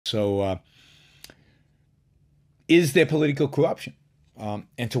So, is there political corruption?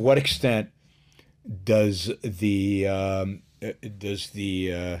 And to what extent does the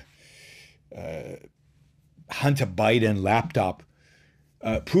Hunter Biden laptop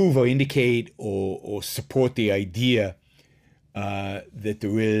prove or indicate or support the idea that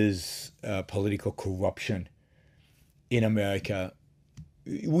there is political corruption in America?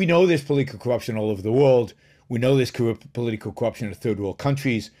 We know there's political corruption all over the world. We know there's political corruption in third world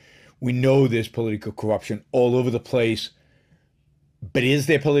countries. We know there's political corruption all over the place. But is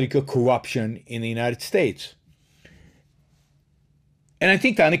there political corruption in the United States? And I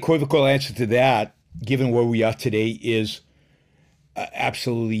think the unequivocal answer to that, given where we are today, is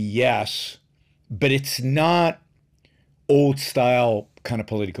absolutely yes. But it's not old style kind of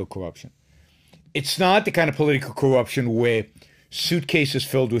political corruption. It's not the kind of political corruption where suitcases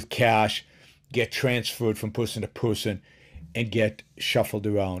filled with cash get transferred from person to person and get shuffled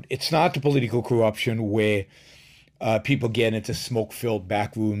around. It's not the political corruption where people get into smoke-filled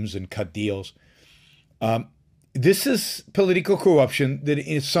back rooms and cut deals. This is political corruption that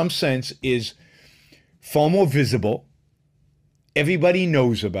in some sense is far more visible. Everybody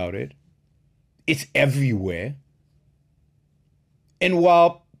knows about it. It's everywhere. And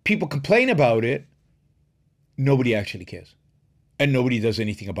while people complain about it, nobody actually cares. And nobody does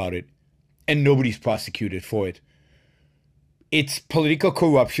anything about it. And nobody's prosecuted for it. It's political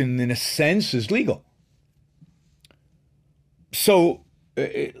corruption in a sense is legal. So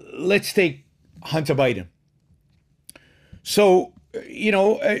let's take Hunter Biden. So,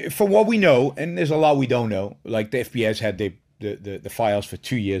 from what we know, and there's a lot we don't know, like the FBI has had the files for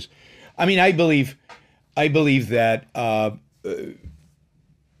 2 years. I mean, I believe that,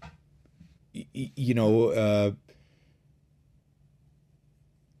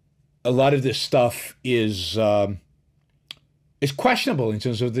 a lot of this stuff is questionable in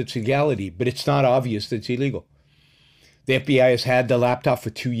terms of its legality, but it's not obvious that it's illegal. The FBI has had the laptop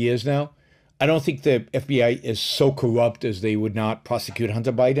for 2 years now. I don't think the FBI is so corrupt as they would not prosecute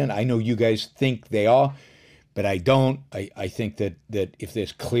Hunter Biden. I know you guys think they are, but I don't. I think that if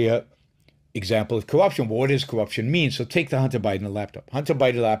there's clear example of corruption, well, what does corruption mean? So take the Hunter Biden laptop. Hunter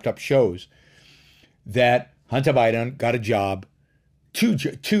Biden laptop shows that Hunter Biden got a job. Two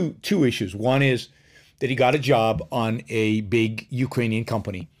issues. One is that he got a job on a big Ukrainian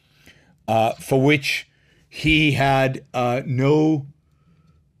company for which he had no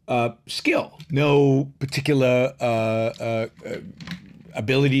skill, no particular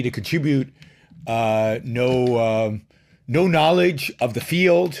ability to contribute, no knowledge of the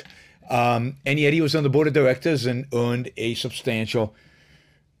field, and yet he was on the board of directors and earned a substantial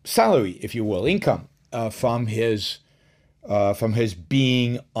salary, if you will, income from his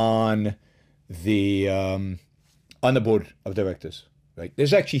being on the board of directors. Right?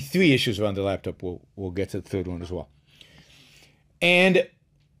 There's actually 3 issues around the laptop. We'll get to the third one as well. And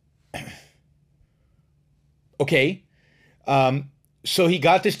okay, so he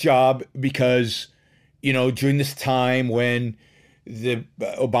got this job because during this time when the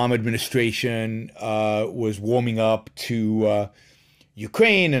Obama administration was warming up to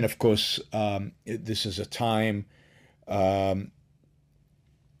Ukraine, and of course this is a time. I'll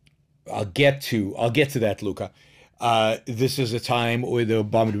get to that, Luca. This is a time where the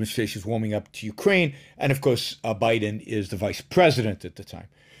Obama administration is warming up to Ukraine, and of course, Biden is the vice president at the time.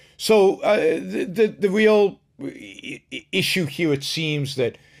 So the real issue here, it seems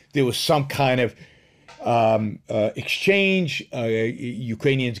that there was some kind of exchange.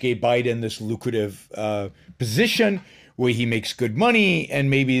 Ukrainians gave Biden this lucrative position where he makes good money, and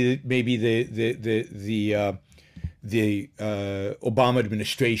maybe the Obama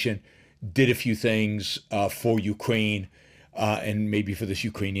administration did a few things for Ukraine and maybe for this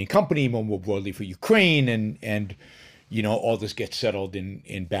Ukrainian company, more broadly for Ukraine, and all this gets settled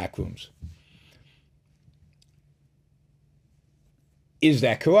in back rooms. Is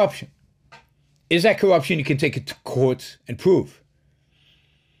that corruption? Is that corruption you can take it to court and prove?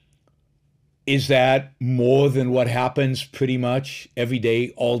 Is that more than what happens pretty much every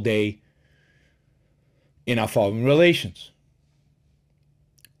day, all day in our foreign relations?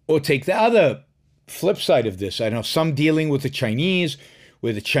 Or take the other flip side of this. I know some dealing with the Chinese,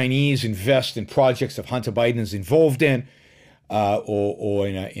 where the Chinese invest in projects that Hunter Biden is involved in, or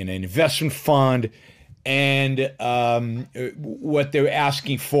in an investment fund, and what they're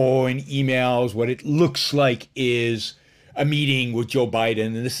asking for in emails, what it looks like is a meeting with Joe Biden,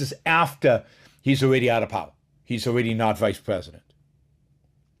 and this is after he's already out of power. He's already not vice president.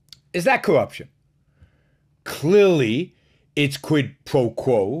 Is that corruption? Clearly, it's quid pro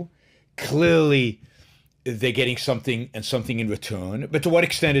quo. Clearly, they're getting something and something in return. But to what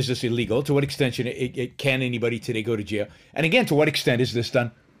extent is this illegal? To what extent can anybody today go to jail? And again, to what extent is this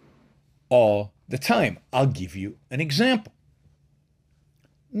done all the time? I'll give you an example.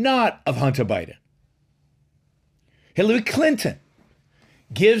 Not of Hunter Biden. Hillary Clinton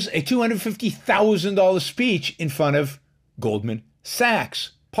gives a $250,000 speech in front of Goldman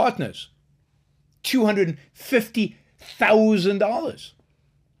Sachs partners. $250,000.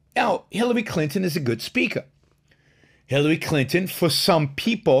 Now, Hillary Clinton is a good speaker. Hillary Clinton, for some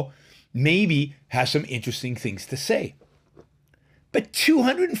people, maybe has some interesting things to say. But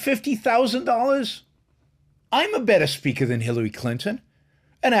 $250,000? I'm a better speaker than Hillary Clinton,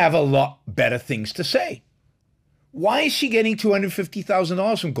 and I have a lot better things to say. Why is she getting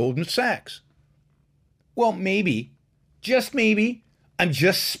 $250,000 from Goldman Sachs? Well, maybe, just maybe, I'm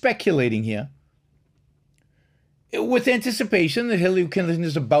just speculating here, with anticipation that Hillary Clinton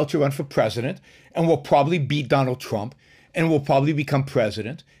is about to run for president and will probably beat Donald Trump and will probably become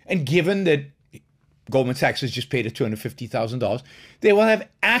president. And given that Goldman Sachs has just paid her $250,000, they will have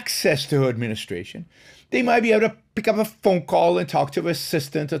access to her administration. They might be able to pick up a phone call and talk to her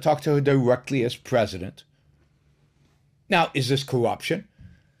assistant or talk to her directly as president. Now, is this corruption?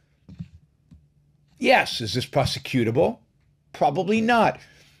 Yes. Is this prosecutable? Probably not.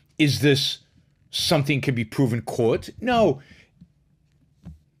 Is this something can be proven in court? No.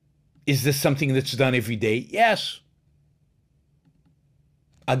 Is this something that's done every day? Yes.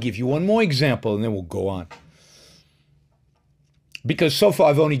 I'll give you one more example and then we'll go on. Because so far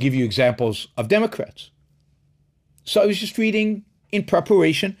I've only given you examples of Democrats. So I was just reading in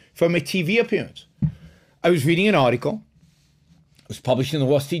preparation for my TV appearance. I was reading an article. It was published in the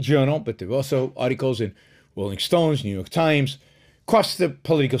Wall Street Journal, but there were also articles in Rolling Stones, New York Times. Across the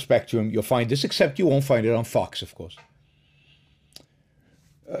political spectrum, you'll find this, except you won't find it on Fox, of course.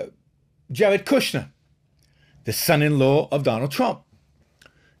 Jared Kushner, the son-in-law of Donald Trump.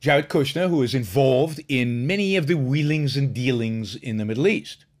 Jared Kushner, who is involved in many of the wheelings and dealings in the Middle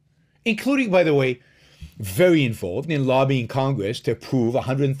East, including, by the way, very involved in lobbying Congress to approve a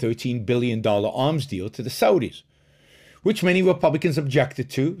 $113 billion arms deal to the Saudis, which many Republicans objected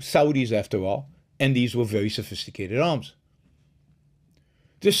to, Saudis after all, and these were very sophisticated arms.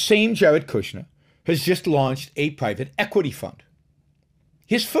 The same Jared Kushner has just launched a private equity fund.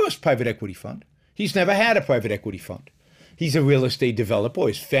 His first private equity fund. He's never had a private equity fund. He's a real estate developer.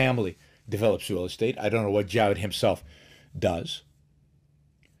 His family develops real estate. I don't know what Jared himself does.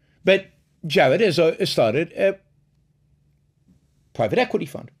 But Jared has started a private equity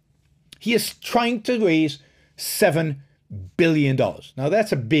fund. He is trying to raise $7 billion. Now,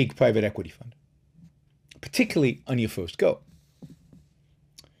 that's a big private equity fund, particularly on your first go.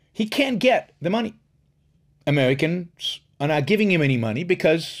 He can't get the money. Americans are not giving him any money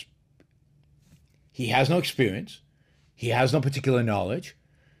because he has no experience. He has no particular knowledge.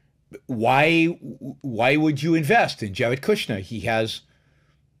 Why would you invest in Jared Kushner? He has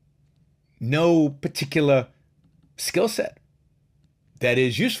no particular skill set that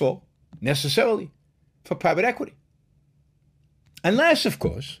is useful necessarily for private equity. Unless, of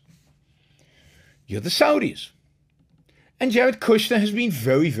course, you're the Saudis. And Jared Kushner has been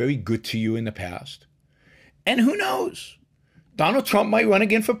very, very good to you in the past. And who knows? Donald Trump might run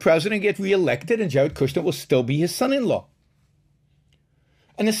again for president and get reelected, and Jared Kushner will still be his son-in-law.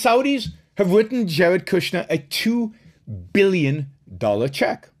 And the Saudis have written Jared Kushner a $2 billion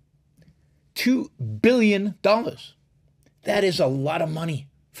check. $2 billion. That is a lot of money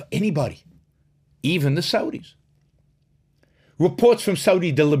for anybody, even the Saudis. Reports from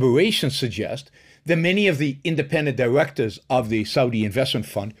Saudi deliberations suggest that many of the independent directors of the Saudi investment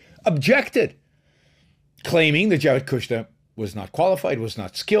fund objected, claiming that Jared Kushner was not qualified, was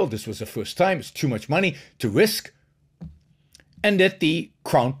not skilled, this was the first time, it's too much money to risk, and that the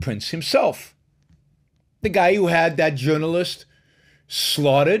Crown Prince himself, the guy who had that journalist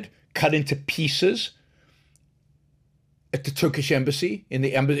slaughtered, cut into pieces at the Turkish embassy, in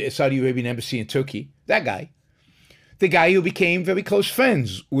the Saudi Arabian embassy in Turkey, that guy, the guy who became very close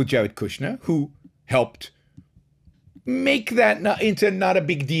friends with Jared Kushner, who helped make that into not a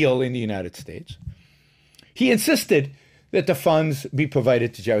big deal in the United States. He insisted that the funds be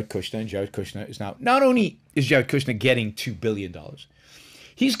provided to Jared Kushner, and Jared Kushner is now, not only is Jared Kushner getting $2 billion,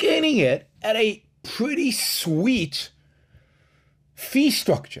 he's getting it at a pretty sweet fee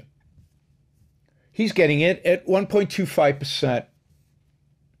structure. He's getting it at 1.25%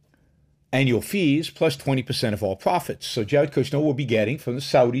 annual fees plus 20% of all profits. So Jared Kushner will be getting from the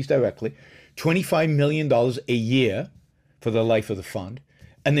Saudis directly $25 million a year for the life of the fund,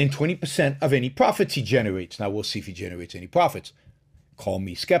 and then 20% of any profits he generates. Now, we'll see if he generates any profits. Call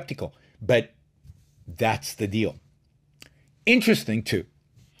me skeptical. But That's the deal. Interesting, too,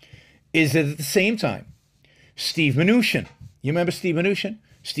 is that at the same time, Steve Mnuchin, you remember Steve Mnuchin?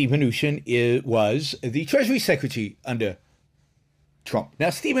 Steve Mnuchin was the Treasury Secretary under Trump. Now,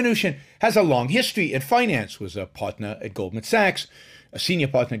 Steve Mnuchin has a long history in finance, was a partner at Goldman Sachs, a senior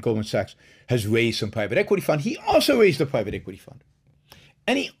partner at Goldman Sachs, has raised some private equity fund. He also raised a private equity fund.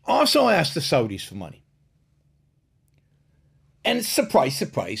 And he also asked the Saudis for money. And surprise,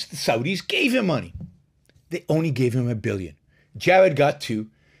 surprise, the Saudis gave him money. They only gave him $1 billion. Jared got 2.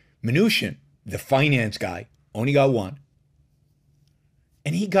 Mnuchin, the finance guy, only got 1.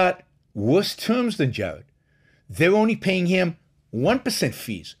 And he got worse terms than Jared. They're only paying him 1%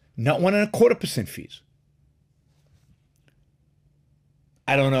 fees, not 1.25% fees.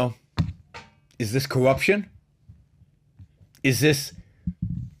 I don't know. Is this corruption? Is this,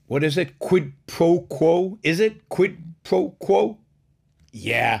 what is it? Quid pro quo? Is it quid pro quo?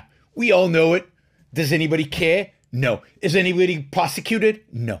 Yeah, we all know it. Does anybody care? No. Is anybody prosecuted?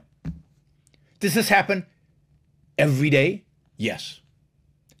 No. Does this happen every day? Yes.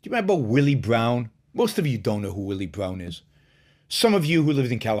 Do you remember Willie Brown? Most of you don't know who Willie Brown is. Some of you who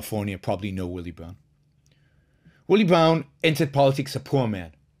lived in California probably know Willie Brown. Willie Brown entered politics a poor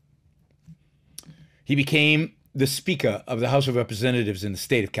man. He became the Speaker of the House of Representatives in the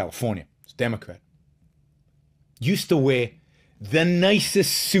state of California. He's a Democrat. Used to wear the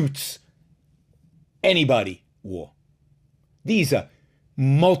nicest suits anybody wore. These are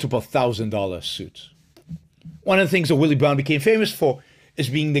multiple $1,000 suits. One of the things that Willie Brown became famous for is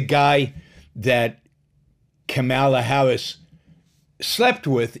being the guy that Kamala Harris slept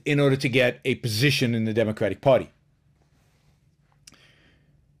with in order to get a position in the Democratic Party.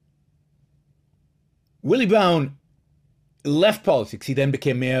 Willie Brown left politics. He then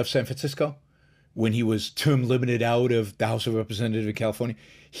became mayor of San Francisco when he was term limited out of the House of Representatives of California.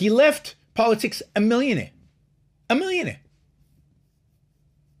 He left politics a millionaire. A millionaire.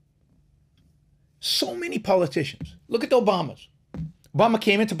 So many politicians. Look at the Obamas. Obama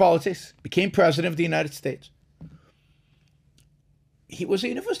came into politics, became president of the United States. He was a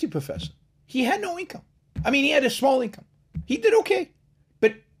university professor. He had no income. I mean, he had a small income. He did okay,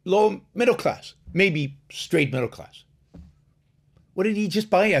 but low middle class, maybe straight middle class. What did he just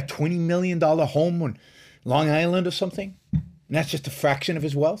buy? A $20 million home on Long Island or something? And that's just a fraction of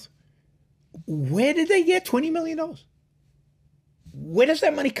his wealth? Where did they get $20 million? Where does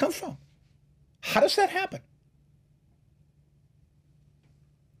that money come from? How does that happen?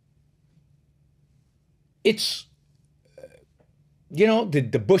 It's,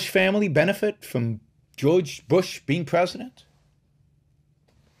 did the Bush family benefit from George Bush being president?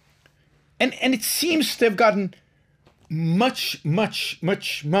 And it seems to have gotten much, much,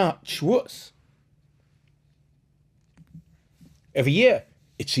 much, much worse. Every year,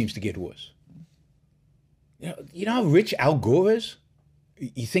 it seems to get worse. You know how rich Al Gore is?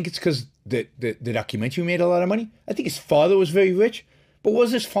 You think it's because the documentary made a lot of money? I think his father was very rich. But what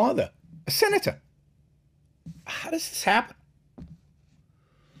was his father? A senator. How does this happen?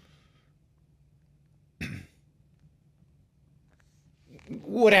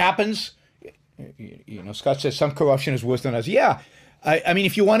 What happens? Scott says some corruption is worse than others. Yeah. I mean,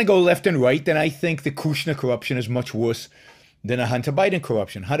 if you want to go left and right, then I think the Kushner corruption is much worse than a Hunter Biden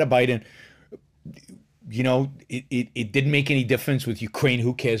corruption. Hunter Biden, it didn't make any difference with Ukraine.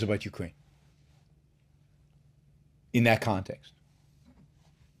 Who cares about Ukraine? In that context.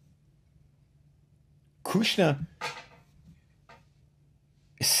 Kushner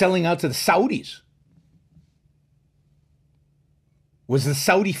is selling out to the Saudis. Was the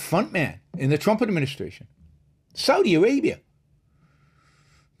Saudi frontman in the Trump administration. Saudi Arabia.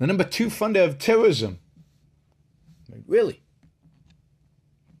 The number 2 funder of terrorism. Really?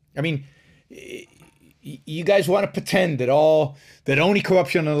 I mean, you guys want to pretend that only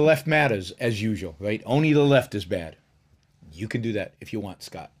corruption on the left matters, as usual, right? Only the left is bad. You can do that if you want,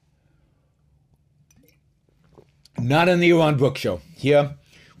 Scott. Not on the Yaron Brook show. Here,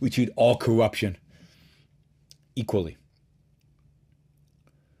 we treat all corruption equally.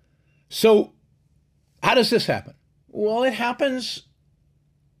 So, how does this happen? Well, it happens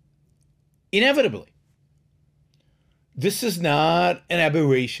inevitably. This is not an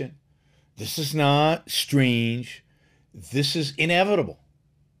aberration. This is not strange. This is inevitable.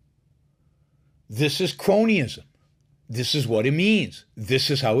 This is cronyism. This is what it means. This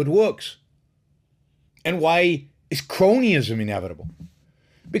is how it works. And why is cronyism inevitable?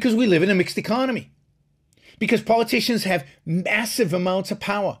 Because we live in a mixed economy. Because politicians have massive amounts of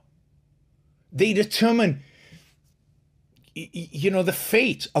power. They determine, the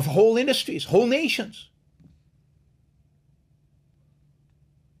fate of whole industries, whole nations.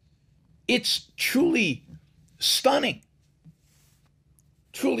 It's truly stunning.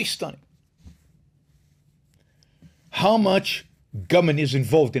 Truly stunning. How much government is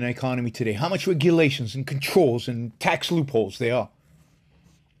involved in our economy today, how much regulations and controls and tax loopholes there are.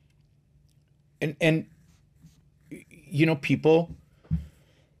 And you know, people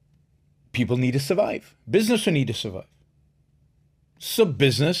need to survive. Business will need to survive. So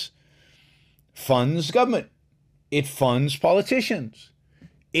business funds government. It funds politicians.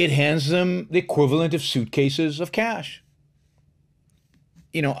 It hands them the equivalent of suitcases of cash.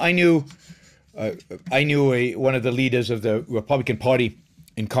 You know, I knew one of the leaders of the Republican Party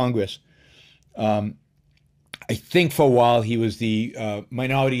in Congress. I think for a while he was the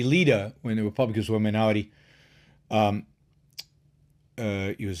minority leader when the Republicans were a minority. He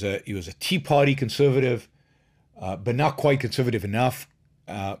was a Tea Party conservative, but not quite conservative enough.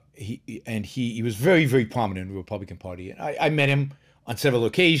 He was very, very prominent in the Republican Party. And I met him on several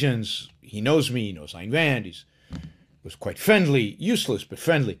occasions. He knows me. He knows Ayn Rand. He was quite friendly, useless but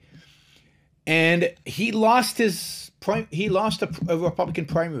friendly. And he lost a Republican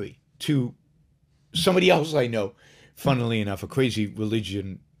primary to somebody else I know, funnily enough, a crazy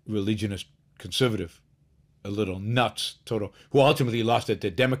religionist conservative, a little nuts total, who ultimately lost it to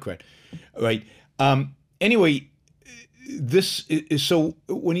Democrat, right? Anyway, this is so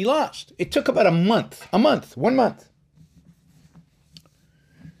when he lost, it took about 1 month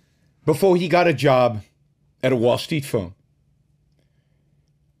before he got a job at a Wall Street firm.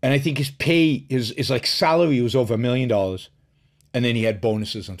 And I think his pay, his like salary was over $1 million. And then he had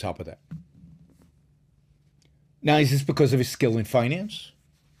bonuses on top of that. Now, is this because of his skill in finance?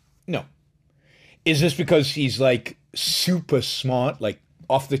 No. Is this because he's like super smart, like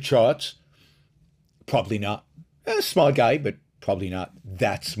off the charts? Probably not. A smart guy, but probably not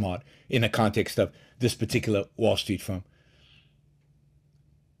that smart in the context of this particular Wall Street firm.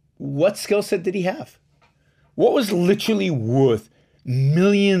 What skill set did he have? What was literally worth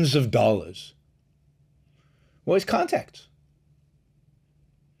millions of dollars? Well, his contacts.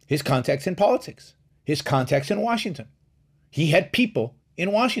 His contacts in politics. His contacts in Washington. He had people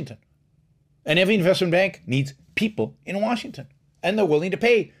in Washington. And every investment bank needs people in Washington. And they're willing to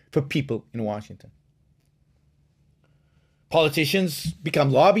pay for people in Washington. Politicians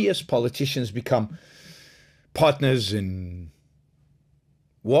become lobbyists. Politicians become partners in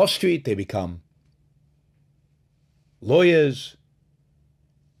Wall Street. They become lawyers.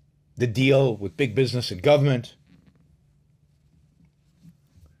 The deal with big business and government.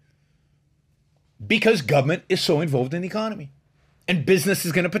 Because government is so involved in the economy. And business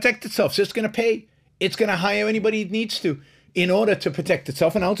is going to protect itself. So it's going to pay. It's going to hire anybody it needs to in order to protect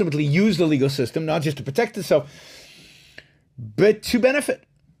itself and ultimately use the legal system, not just to protect itself, but to benefit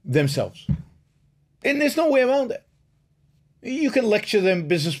themselves. And there's no way around it. You can lecture them,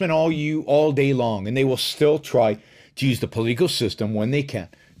 businessmen, all day long, and they will still try to use the political system when they can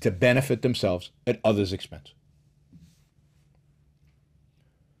to benefit themselves at others' expense.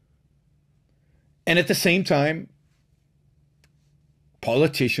 And at the same time,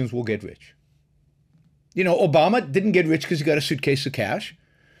 politicians will get rich. You know, Obama didn't get rich because he got a suitcase of cash.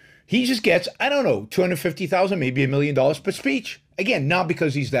 He just gets, I don't know, $250,000, maybe $1 million per speech. Again, not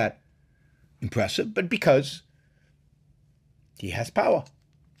because he's that impressive, but because he has power.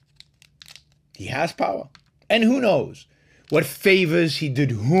 He has power. And who knows what favors he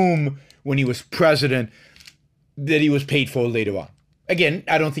did whom when he was president that he was paid for later on. Again,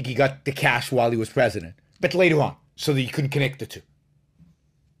 I don't think he got the cash while he was president, but later on, so that you couldn't connect the two.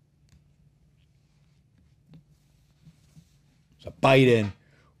 So Biden,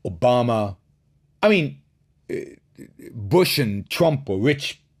 Obama, I mean, Bush and Trump were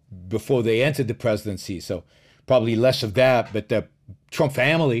rich before they entered the presidency, so probably less of that, but the Trump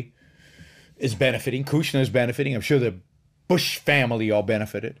family is benefiting. Kushner is benefiting. I'm sure the Bush family all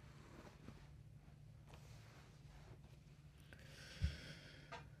benefited.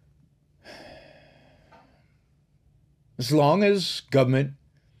 As long as government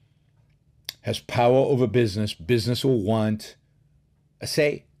has power over business, business will want a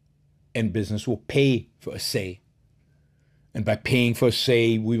say, and business will pay for a say. And by paying for a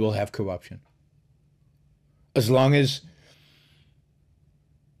say, we will have corruption. As long as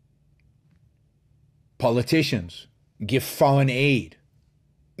politicians give foreign aid,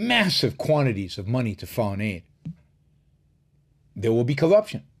 massive quantities of money to foreign aid, there will be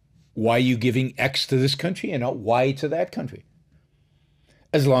corruption. Why are you giving X to this country and not Y to that country?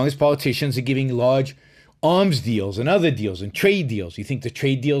 As long as politicians are giving large arms deals and other deals and trade deals, you think the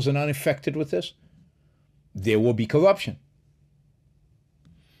trade deals are not affected with this? There will be corruption.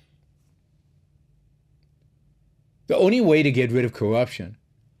 The only way to get rid of corruption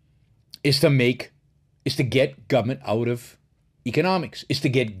is to get government out of economics, is to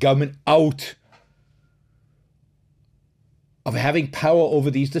get government out of having power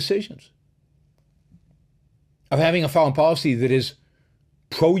over these decisions, of having a foreign policy that is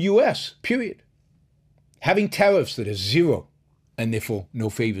pro-US, period. Having tariffs that are zero and therefore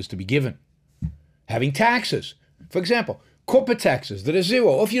no favors to be given. Having taxes, for example, corporate taxes that are zero.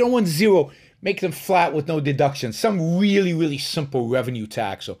 Or if you don't want zero, make them flat with no deductions. Some really, really simple revenue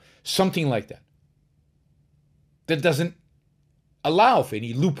tax or something like that. That doesn't allow for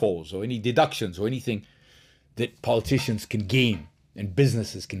any loopholes or any deductions or anything that politicians can game and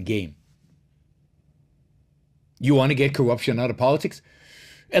businesses can game. You want to get corruption out of politics?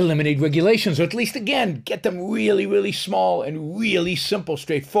 Eliminate regulations, or at least, again, get them really, really small and really simple,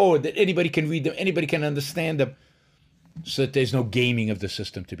 straightforward, that anybody can read them, anybody can understand them, so that there's no gaming of the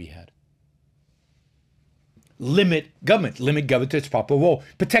system to be had. Limit government to its proper role,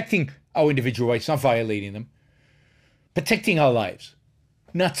 protecting our individual rights, not violating them, protecting our lives,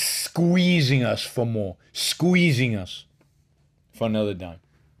 not squeezing us for more, squeezing us for another dime.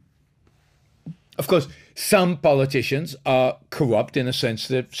 Of course, some politicians are corrupt in the sense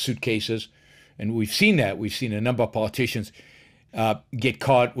that suitcases, and we've seen that. We've seen a number of politicians get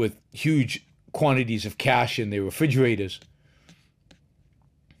caught with huge quantities of cash in their refrigerators.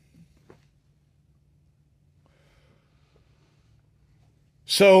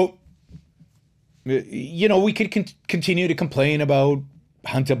 So, you know, we could continue to complain about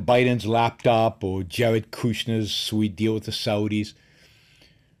Hunter Biden's laptop or Jared Kushner's sweet deal with the Saudis.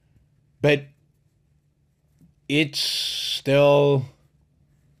 But it's still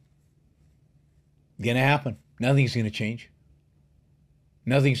going to happen. Nothing's going to change.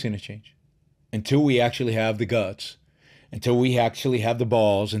 Nothing's going to change until we actually have the guts, until we actually have the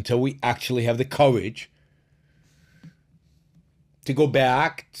balls, until we actually have the courage to go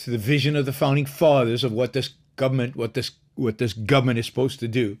back to the vision of the founding fathers of what this government, what this government is supposed to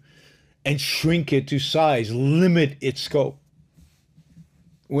do, and shrink it to size, limit its scope.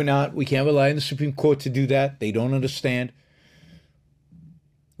 We can't rely on the Supreme Court to do that. They don't understand.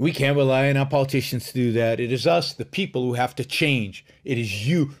 We can't rely on our politicians to do that. It is us, the people, who have to change. It is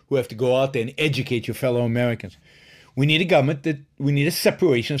you who have to go out there and educate your fellow Americans. We need a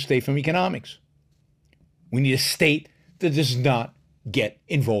separation of state from economics. We need a state that does not get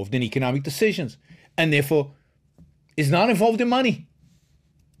involved in economic decisions and therefore is not involved in money.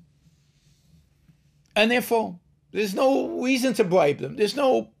 And therefore, there's no reason to bribe them. There's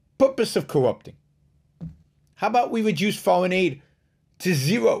no purpose of corrupting. How about we reduce foreign aid to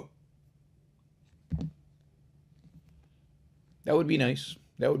zero? That would be nice.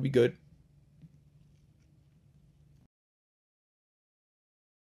 That would be good.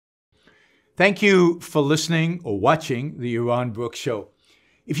 Thank you for listening or watching the Yaron Brook Show.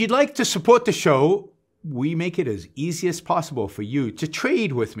 If you'd like to support the show, we make it as easy as possible for you to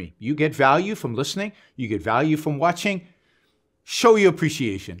trade with me. You get value from listening. You get value from watching. Show your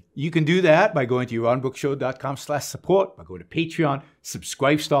appreciation. You can do that by going to yaronbrookshow.com/support, by going to Patreon,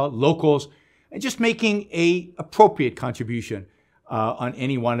 Subscribestar, Locals, and just making a appropriate contribution on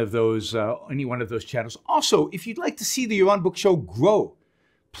any one of those channels. Also, if you'd like to see the Yaron Brook Show grow,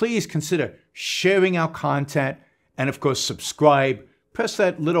 please consider sharing our content and, of course, subscribe. Press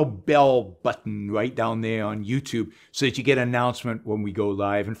that little bell button right down there on YouTube so that you get an announcement when we go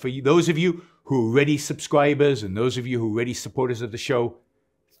live. And for those of you who are already subscribers and those of you who are already supporters of the show,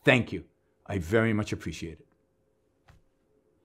 thank you. I very much appreciate it.